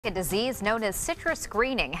A disease known as citrus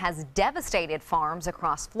greening has devastated farms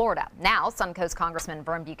across Florida. Now, Suncoast Congressman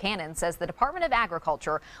Buchanan says the Department of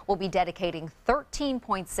Agriculture will be dedicating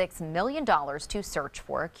 $13.6 million to search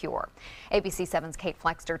for a cure. ABC 7's Kate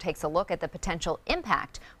Flexter takes a look at the potential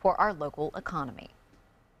impact for our local economy.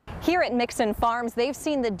 Here at Mixon Farms, they've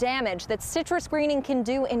seen the damage that citrus greening can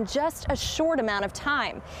do in just a short amount of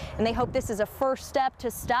time. And they hope this is a first step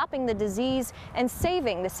to stopping the disease and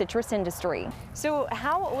saving the citrus industry. So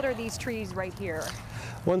how old are these trees right here?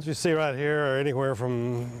 Ones you see right here are anywhere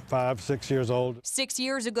from 5, 6 years old. 6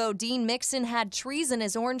 years ago, Dean Mixon had trees in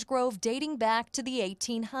his orange grove dating back to the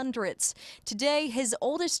 1800s. Today, his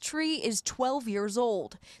oldest tree is 12 years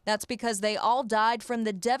old. That's because they all died from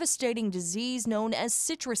the devastating disease known as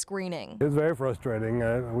citrus greening. It was very frustrating.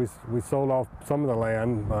 We sold off some of the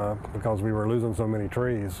land because we were losing so many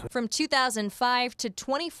trees. From 2005 to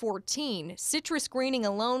 2014, citrus greening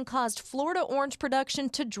alone caused Florida orange production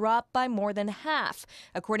to drop by more than half,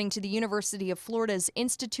 according to the University of Florida's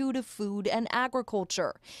Institute of Food and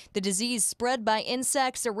Agriculture. The disease spread by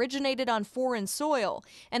insects originated on foreign soil,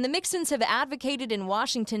 and the Mixons have advocated in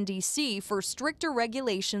Washington, D.C. for stricter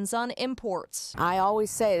regulations on imports. I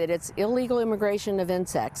always say that it's illegal immigration of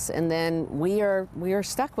insects, and then we are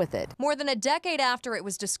stuck with it. More than a decade after it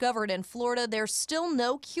was discovered in Florida, there's still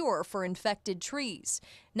no cure for infected trees.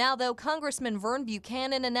 Now, though, Congressman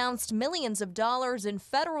Buchanan announced millions of dollars in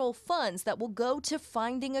federal funds that will go to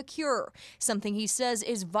finding a cure, something he says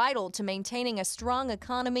is vital to maintaining a strong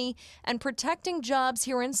economy and protecting jobs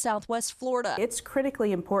here in Southwest Florida. It's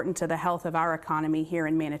critically important to the health of our economy here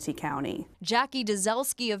in Manatee County. Jackie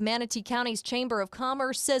Dzelski of Manatee County's Chamber of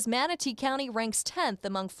Commerce says Manatee County ranks 10th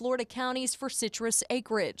among Florida counties for citrus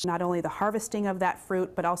acreage. Not only the harvesting of that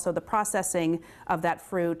fruit, but also the processing of that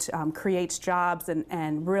fruit creates jobs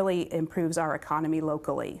and really improves our economy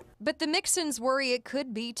locally. But the Mixons worry it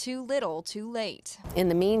could be too little, too late. In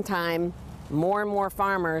the meantime, more and more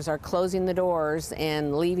farmers are closing the doors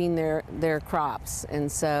and leaving their crops,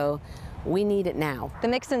 and so we need it now. The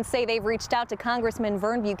Mixons say they've reached out to Congressman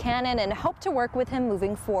Buchanan and hope to work with him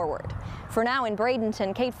moving forward. For now in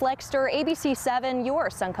Bradenton, Kate Flexter, ABC 7, your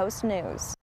Suncoast News.